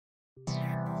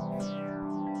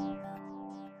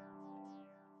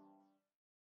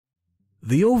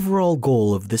The overall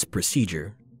goal of this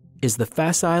procedure is the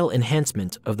facile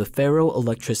enhancement of the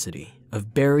ferroelectricity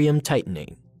of barium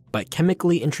titanate by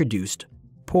chemically introduced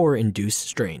pore-induced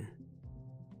strain.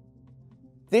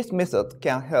 This method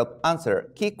can help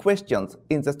answer key questions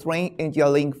in the strain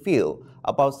engineering field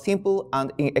about simple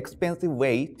and inexpensive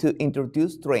way to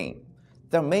introduce strain.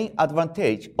 The main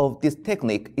advantage of this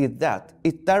technique is that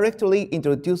it directly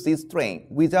introduces strain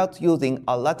without using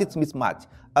a lattice mismatch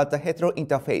at the hetero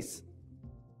interface.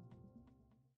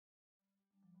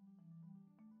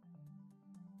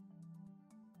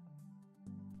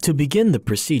 To begin the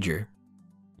procedure,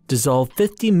 dissolve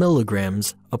 50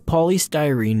 milligrams of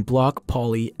polystyrene block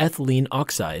polyethylene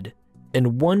oxide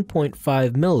in 1.5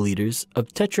 milliliters of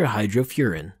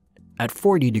tetrahydrofuran at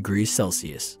 40 degrees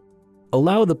Celsius.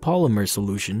 Allow the polymer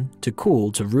solution to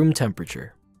cool to room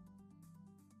temperature.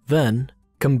 Then,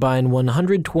 combine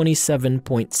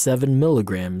 127.7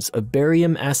 milligrams of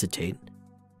barium acetate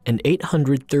and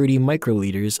 830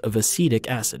 microliters of acetic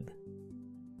acid.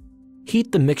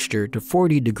 Heat the mixture to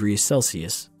 40 degrees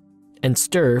Celsius and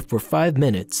stir for 5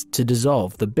 minutes to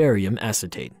dissolve the barium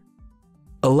acetate.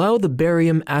 Allow the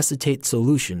barium acetate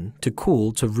solution to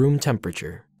cool to room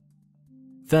temperature.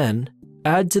 Then,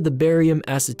 add to the barium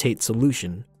acetate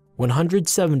solution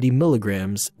 170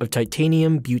 milligrams of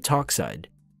titanium butoxide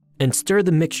and stir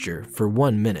the mixture for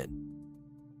 1 minute.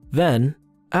 Then,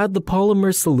 add the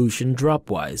polymer solution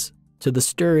dropwise to the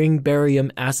stirring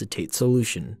barium acetate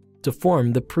solution to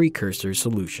form the precursor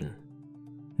solution.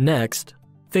 Next,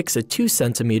 fix a 2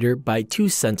 cm by 2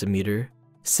 cm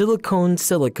silicone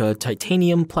silica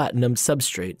titanium platinum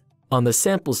substrate on the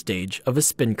sample stage of a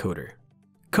spin coater.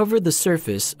 Cover the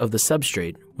surface of the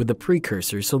substrate with a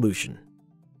precursor solution.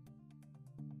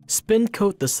 Spin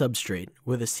coat the substrate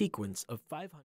with a sequence of 500